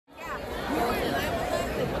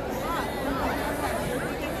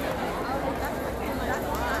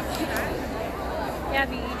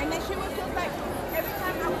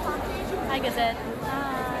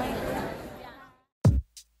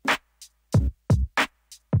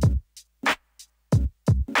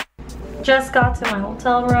just got to my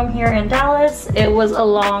hotel room here in Dallas. It was a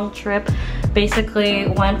long trip. Basically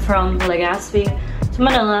went from Legazpi to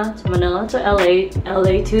Manila to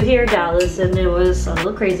LA to here, Dallas, and it was a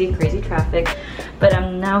little crazy traffic. But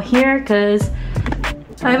I'm now here because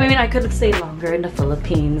I mean I could have stayed longer in the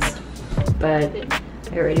Philippines, but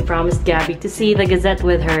I already promised Gabby to see the Gazette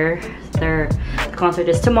with her. Their concert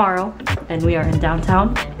is tomorrow, and we are in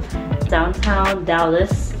downtown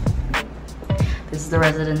Dallas. This is the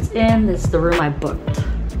Residence Inn. This is the room I booked.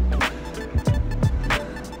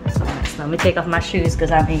 So let me take off my shoes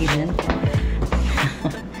because I'm Asian.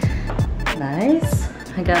 Nice.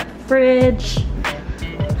 I got a fridge.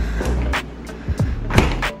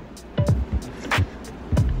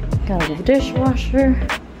 Got a dishwasher.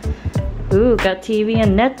 Ooh, got TV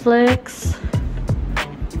and Netflix.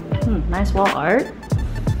 Nice wall art.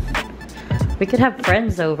 We could have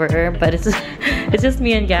friends over, but it's just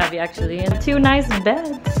me and Gabby actually, and 2 nice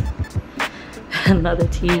beds. Another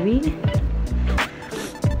TV.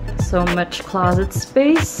 So much closet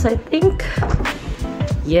space, I think.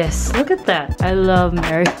 Yes, look at that. I love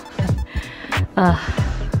Mary.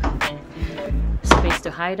 Space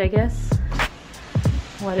to hide, I guess.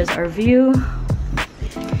 What is our view?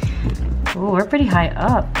 Oh, we're pretty high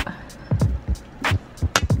up.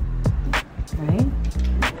 Right?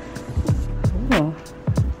 Oh,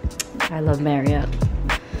 I love Marriott.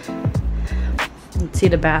 Let's see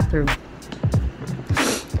the bathroom.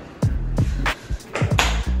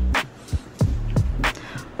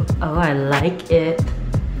 Oh, I like it.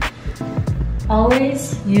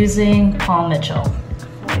 Always using Paul Mitchell.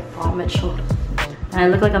 I like Paul Mitchell. And I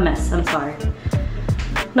look like a mess, I'm sorry.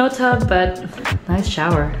 No tub, but nice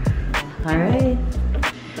shower. All right.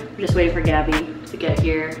 We're just waiting for Gabby to get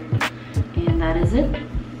here. And that is it.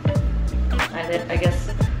 I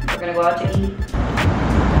guess we're gonna go out to eat.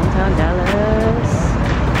 Downtown Dallas.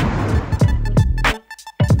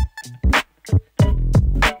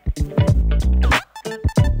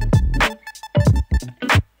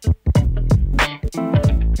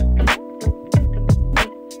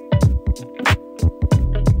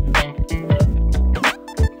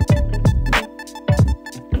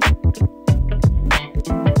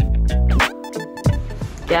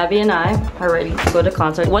 Gabby and I are ready to go to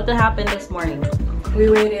concert. What happened this morning? We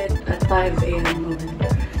waited at 5 a.m.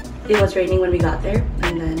 It was raining when we got there,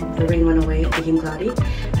 and then the rain went away, it became cloudy,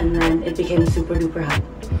 and then it became super duper hot.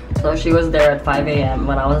 So she was there at 5 a.m.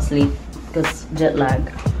 when I was asleep because jet lag,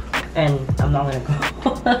 and I'm not gonna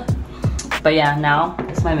go. But yeah, now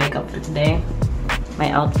it's my makeup for today. My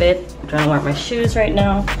outfit. I'm trying to wear my shoes right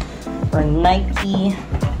now. Wearing Nike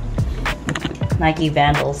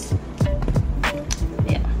Vandals.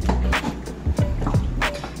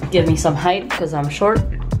 Give me some height because I'm short.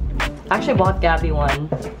 I actually bought Gabby one.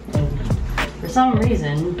 For some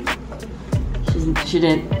reason, she's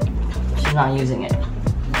not using it.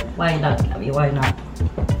 Why not, Gabby? Why not?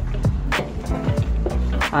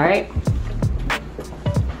 All right.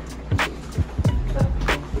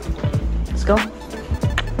 Let's go.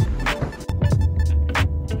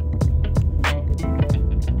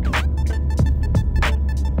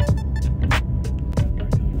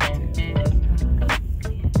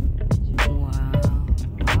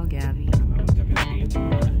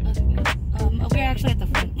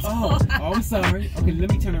 I'm sorry. Okay, let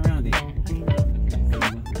me turn around then.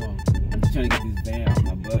 I'm just trying to get this band off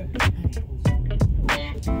my butt.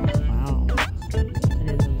 Wow.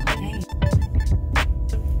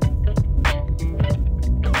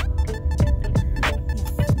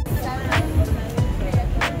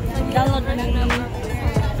 Download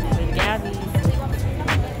with Gabby.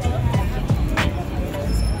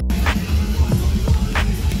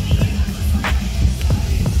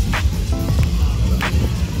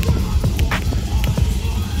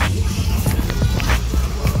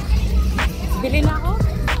 Bili na ako?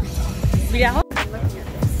 Bili ako?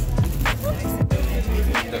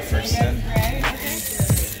 The first set.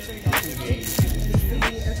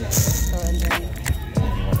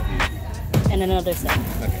 And another set.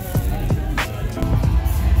 Okay.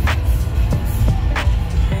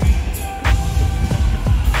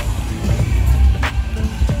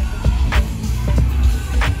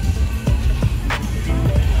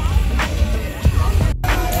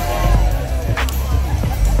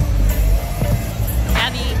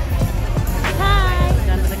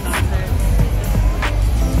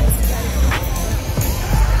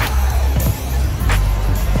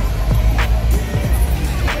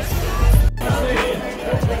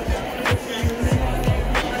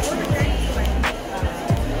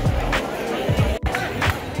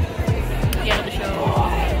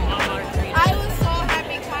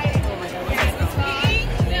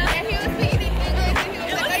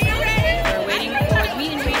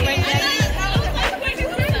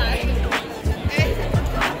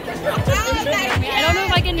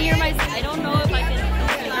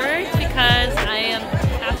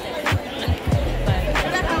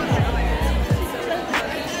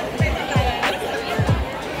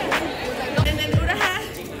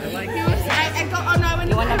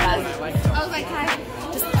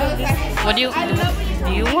 Do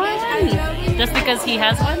you want one? Just because he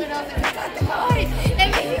has one?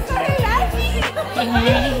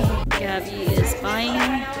 Gabby is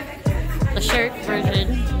buying the shirt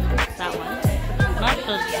version, that one. Not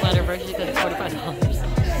the sweater version because it's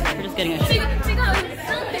 $45. We're just getting a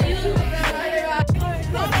shirt.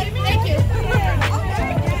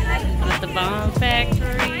 With the Bomb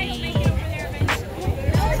Factory.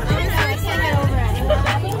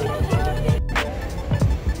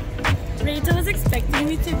 Rachel was expecting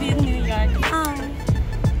me to be in New York. Oh.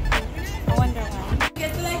 I wonder why.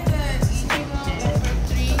 Get like the easy one for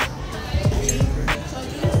three.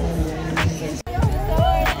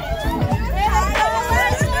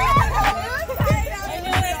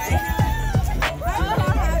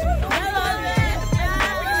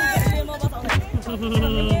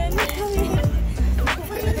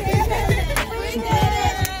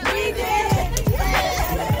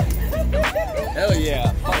 Hell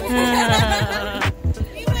yeah.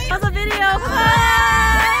 How's the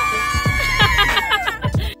video?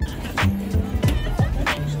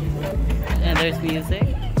 And there's music.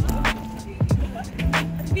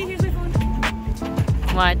 Here's my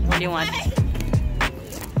phone. What? What do you want?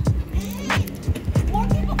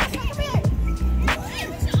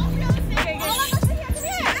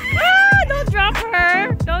 Ah, don't drop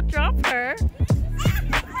her! Don't drop her!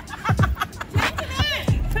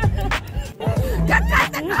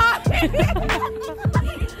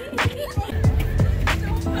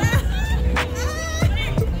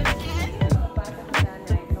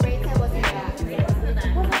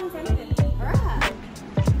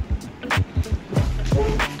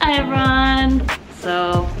 Hi everyone!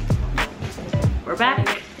 So, we're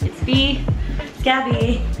back. It's B, It's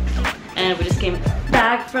Gabby. and we just came.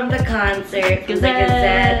 Back from the concert, the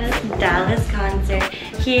GazettE Dallas concert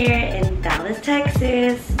here in Dallas,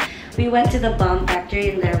 Texas. We went to the Bomb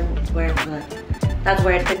Factory in there that's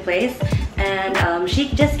where it took place. And she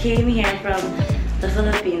just came here from the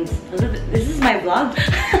Philippines. This is my vlog.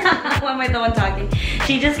 Why am I the one talking?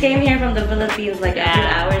 She just came here from the Philippines like a few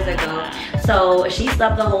hours ago. So she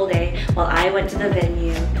slept the whole day while I went to the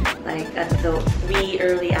venue like at the wee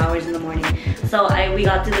early hours in the morning. So we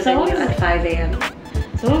got to the venue at 5 a.m.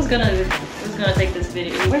 So who's gonna take this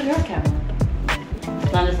video? Where's your camera?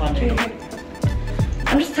 Not this one.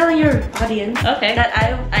 I'm just telling your audience Okay. that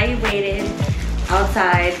I waited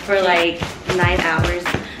outside for like 9 hours.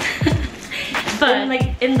 But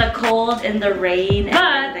in the cold, in the rain,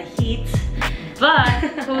 and in the heat. But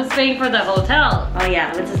who's paying for the hotel? Oh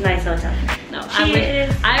yeah, it's a nice hotel. No,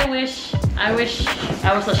 I wish I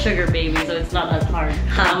was a sugar baby, so it's not as hard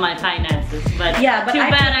on my finances. But yeah, but too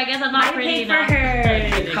bad. I guess I'm not pretty paid for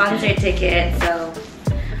enough. her concert ticket, so.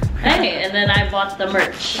 Hey, and then I bought the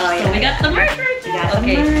merch. Oh, yeah, so we got the merch. We got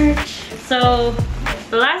Okay. the merch. So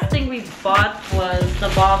the last thing we bought was the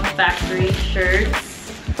Bomb Factory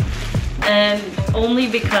shirts, and only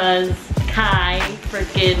because Kai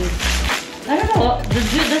freaking, I don't know,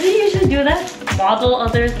 does he usually do that? Model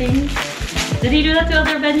other things? Did he do that to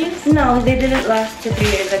other venues? No, they did it last 2 or 3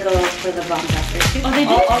 years ago for the Bomb Factory. Oh, they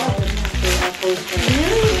did? All of them have posters.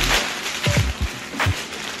 Really?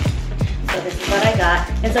 So this is what I got.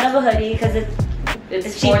 Instead of a hoodie, because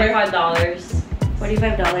It's cheaper. $45.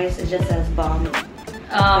 $45, it just says Bomb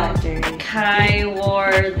Factory. Kai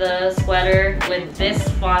wore the sweater with this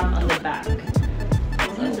font on the back.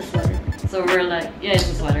 So it's a sweater. So we're like, yeah, it's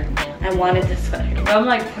a sweater. I wanted this sweater. But I'm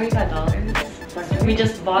like, $45? We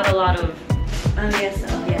just bought a lot of. I guess so,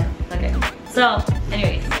 yeah. Okay. So,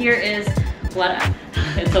 anyways, here is what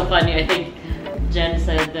it's so funny. I think Jen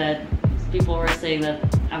said that people were saying that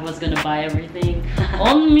I was gonna buy everything.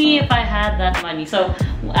 Only if I had that money. So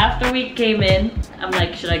after we came in, I'm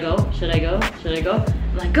like, should I go? Should I go? Should I go?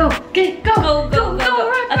 I'm like, go, okay, go, Go.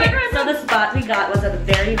 run, Okay, run, so run. the spot we got was at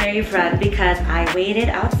the very, very front because I waited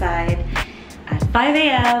outside at 5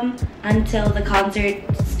 a.m. until the concert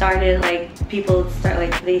started. Like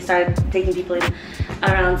they started taking people in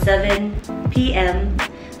around 7 p.m.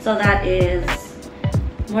 So that is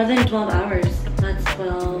more than 12 hours.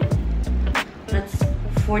 That's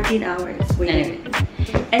 14 hours waiting.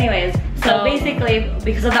 Anyways, so basically,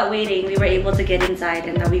 because of that waiting, we were able to get inside,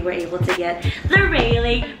 and then we were able to get the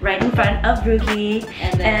railing right in front of Rookie.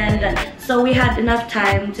 And so we had enough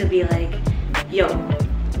time to be like, yo,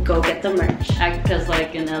 go get the merch. Because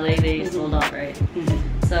like in LA, they sold out, right?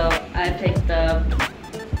 So I picked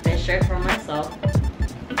this shirt for myself.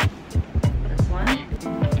 This one.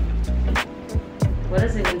 What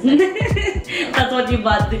does it even say? That's what you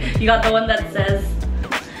bought. You got the one that says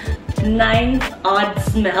 9th odd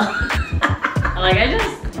smell. Like I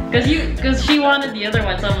just Cause she wanted the other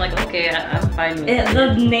one, so I'm like, okay, I'm fine with it.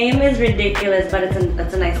 The name is ridiculous, but it's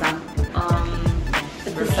a nice song. It's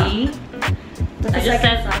a song. That's I the just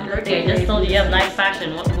second said, song that okay, I they just told you you have released. nice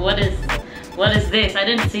fashion. What is this? I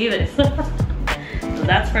didn't see this. So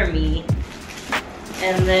that's for me.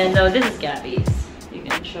 And then, no, this is Gabby's. You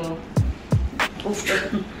can show.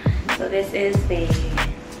 So this is the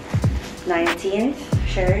 19th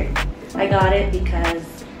shirt. I got it because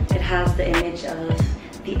it has the image of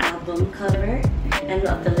the album cover and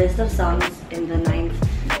of the list of songs in the 9th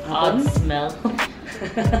Odd album. smell.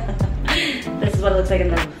 This is what it looks like in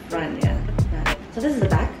the front, yeah. So this is the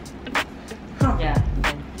back. Huh. Yeah.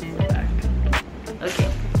 This is the back.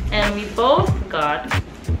 Okay. And we both got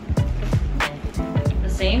the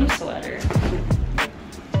same sweater.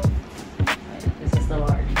 This is the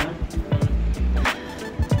large one.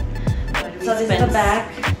 So this is the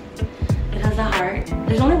back. It has a heart.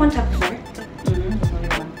 There's only one type of heart. There's only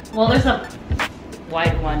one. Well, there's a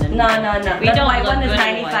white one. And No. We The don't white look one is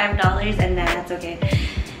good in $95 and that's okay.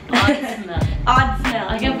 Odd smell. Odd smell.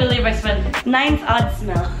 I can't believe I spent 9th odd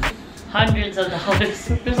smell. hundreds of dollars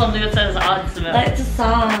for something that says odd smell. That's a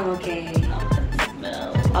song, okay. Odd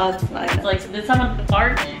smell. Odd smell. It's like, did someone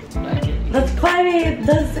fart? Okay. That's funny.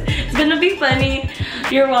 It's gonna be funny.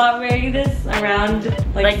 You're wearing this around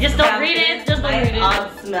Like, just don't read it. Just don't read it.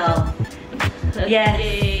 Odd smell. Yes.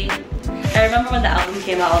 Okay. I remember when the album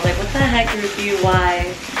came out. I was like, what the heck, Ruthie?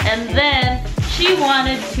 Why? And then she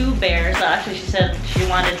wanted 2 bears. So actually, she said she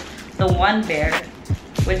wanted the 1 bear,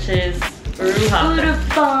 which is Ruha,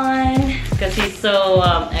 fun. because he's so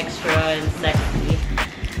extra and sexy.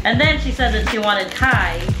 And then she said that she wanted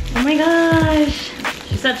Kai. Oh my gosh.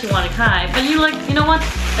 She said she wanted Kai, but you like, you know what?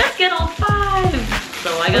 Let's get all 5.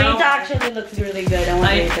 So I got Rita actually looks really good. I want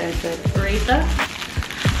Rita instead. Rita.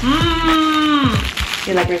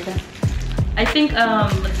 You like Rita? I think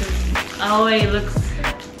Aoi looks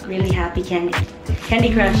Really happy candy.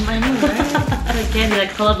 Candy Crush. I know, right? Like candy, like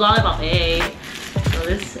colored lollipop. Hey. So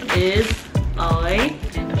this is Aoi.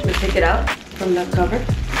 Should we pick it out from the cover?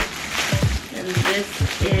 And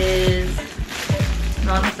this is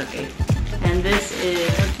no, that's okay. And this is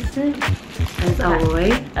what's this name? It's Aoi.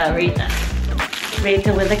 Rita.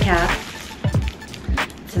 Rita with a cap.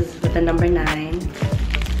 This is with the number 9.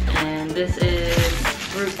 And this is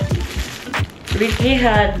Ruthie.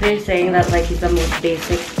 They're saying that like he's the most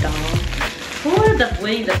basic doll. Who was the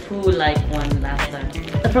Winnie the Pooh like one last time?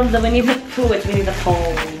 From the Winnie the Pooh, it's Winnie the Pooh.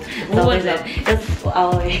 Who was it? It's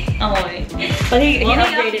Aoi. Aoi. But he Well,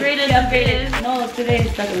 he upgraded. upgraded to this. No, today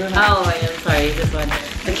it's like a Oh, wait, I'm sorry, this one.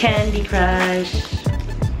 The Candy Crush.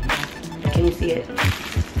 Can you see it?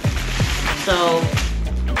 So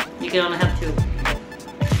you can only have 2. You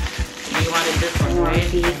wanted this I one, want right?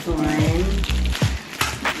 this one.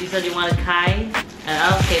 You said you wanted Kai?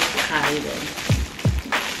 I'll take Kai then.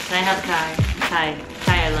 Can I have Kai? Kai,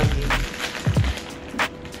 I love you.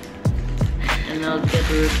 And I'll get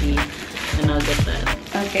Ruthie. And I'll get that.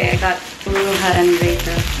 Okay, I got Ruha and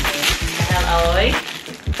Rita. I have Aoi.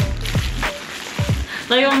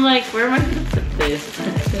 Like, I'm like, where am I gonna put this? I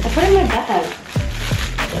put it in my bag.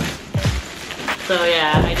 So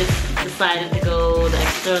yeah, I just decided to go the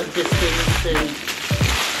extra distance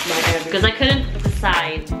and because I couldn't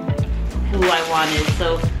decide who I wanted.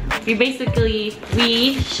 So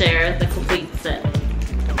we share the complete set.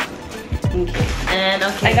 Okay. And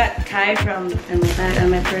okay. I got Kai from in my bag on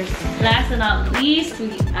my purse. Last but not least,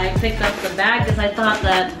 I picked up the bag because I thought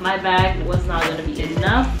that my bag was not going to be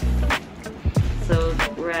enough. So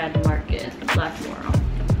Red Market, Blackmore.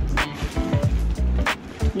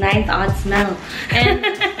 9th odd smell. And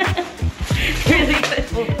Really good.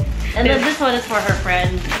 and then this one is for her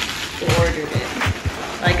friend who ordered it.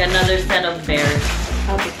 Like another set of bears.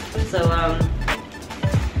 Okay. So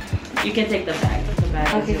you can take the bag. The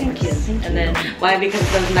bag Okay, is thank you. yours. Thank And you. then Why? Because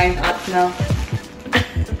of 9th odd smell.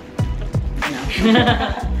 no.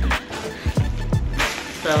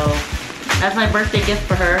 So that's my birthday gift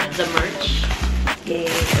for her, the merch. Yay.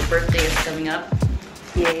 Her birthday is coming up.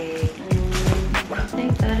 Yay. I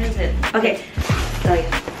think that is it. Okay. Oh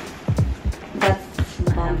yeah. That's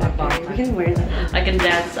the bomb factory. We can wear that. I can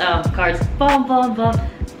dance cards. Bum bum bum.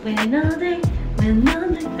 When all day.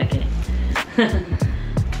 Okay.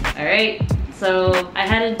 All right. So I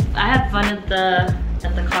had fun at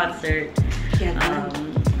the concert. Yeah.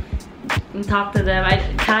 And talked to them.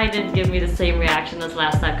 Kai didn't give me the same reaction as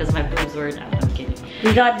last time because my boobs were down. I'm kidding.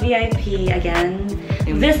 We got VIP again.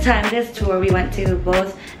 This time, this tour, we went to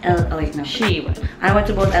both She went. I went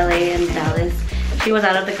to both LA and Dallas. She was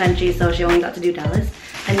out of the country, so she only got to do Dallas.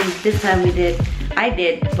 And this time I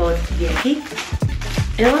did both VIP.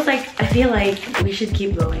 It was like, I feel like we should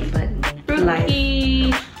keep going, but life.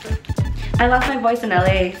 Rookie. I lost my voice in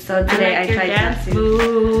LA, so today I your tried dance to.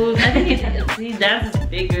 moves. I think he dances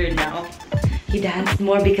bigger now. He danced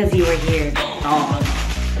more because you were here. Oh,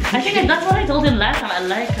 I think that's what I told him last time. I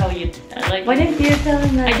like how you. I like. Why didn't you tell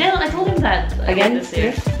him that? I did. I told him that Again this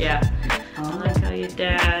year. today? Yeah. I like how you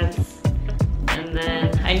dance. And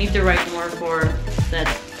then I need to write more for that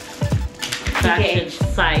fashion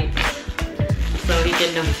site, so he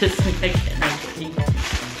can notice me again.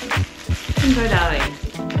 Darling.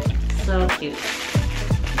 So cute.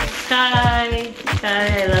 Sky,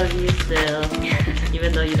 I love you still.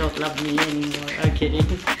 Even though you don't love me anymore. I'm kidding.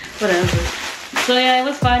 Whatever. So yeah, it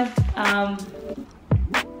was fun.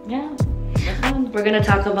 Yeah, it was fun. We're gonna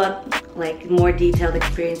talk about like more detailed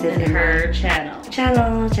experiences In in her channel.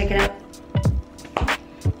 Check it out.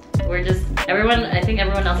 We're just, I think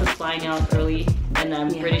everyone else is flying out early. And I'm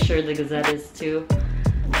pretty sure the Gazette is too.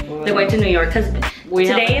 They went to New York because We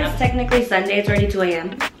today haven't is technically Sunday. It's already 2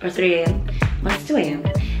 a.m. or 3 a.m. Well, it's 2 a.m.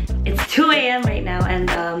 It's 2 a.m. right now, and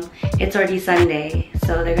it's already Sunday.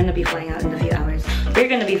 So they're gonna be flying out in a few hours. We're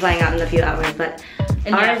gonna be flying out in a few hours, but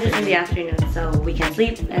ours is in the afternoon, so we can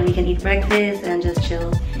sleep and we can eat breakfast and just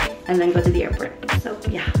chill, and then go to the airport. So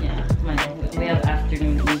yeah. Yeah, we have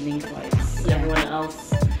afternoon, evening flights. Yeah. Everyone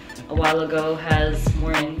else a while ago has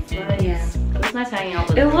morning flights. Yeah. It was nice hanging out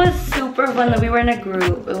with It them. was super fun. We were in a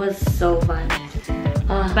group. It was so fun.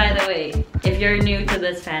 By the way, if you're new to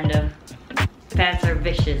this fandom, fans are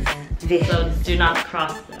vicious. So do not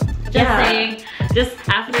cross them. Just saying, just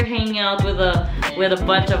after hanging out with a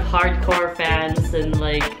bunch of hardcore fans and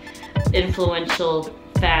like influential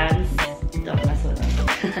fans, don't mess with them.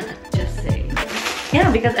 Just saying.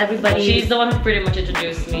 Yeah, because everybody. She's the one who pretty much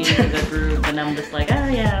introduced me to the group, and I'm just like, oh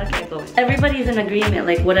yeah, okay, go. Everybody's in agreement,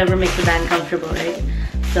 like whatever makes the band comfortable, right?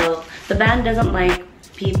 So the band doesn't like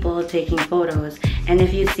people taking photos, and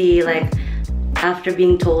if you see like after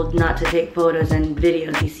being told not to take photos and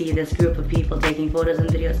videos, you see this group of people taking photos and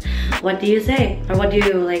videos, what do you say? Or what do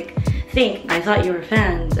you like think? I thought you were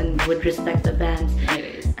fans and would respect the bands.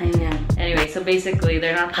 Anyways. I know. Anyway, so basically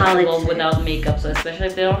they're not comfortable without makeup, so especially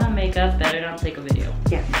if they don't have makeup, better not take a video.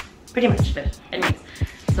 Yeah, pretty much. Anyways,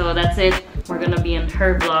 so that's it. We're gonna be in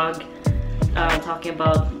her vlog, talking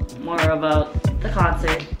about more about the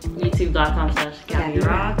concert.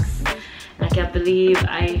 YouTube.com/GazettERocks. And I can't believe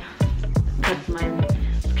I cut my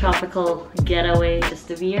tropical getaway just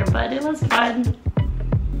to be here, but it was fun.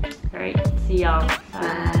 Alright, see y'all.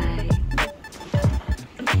 Bye. Bye.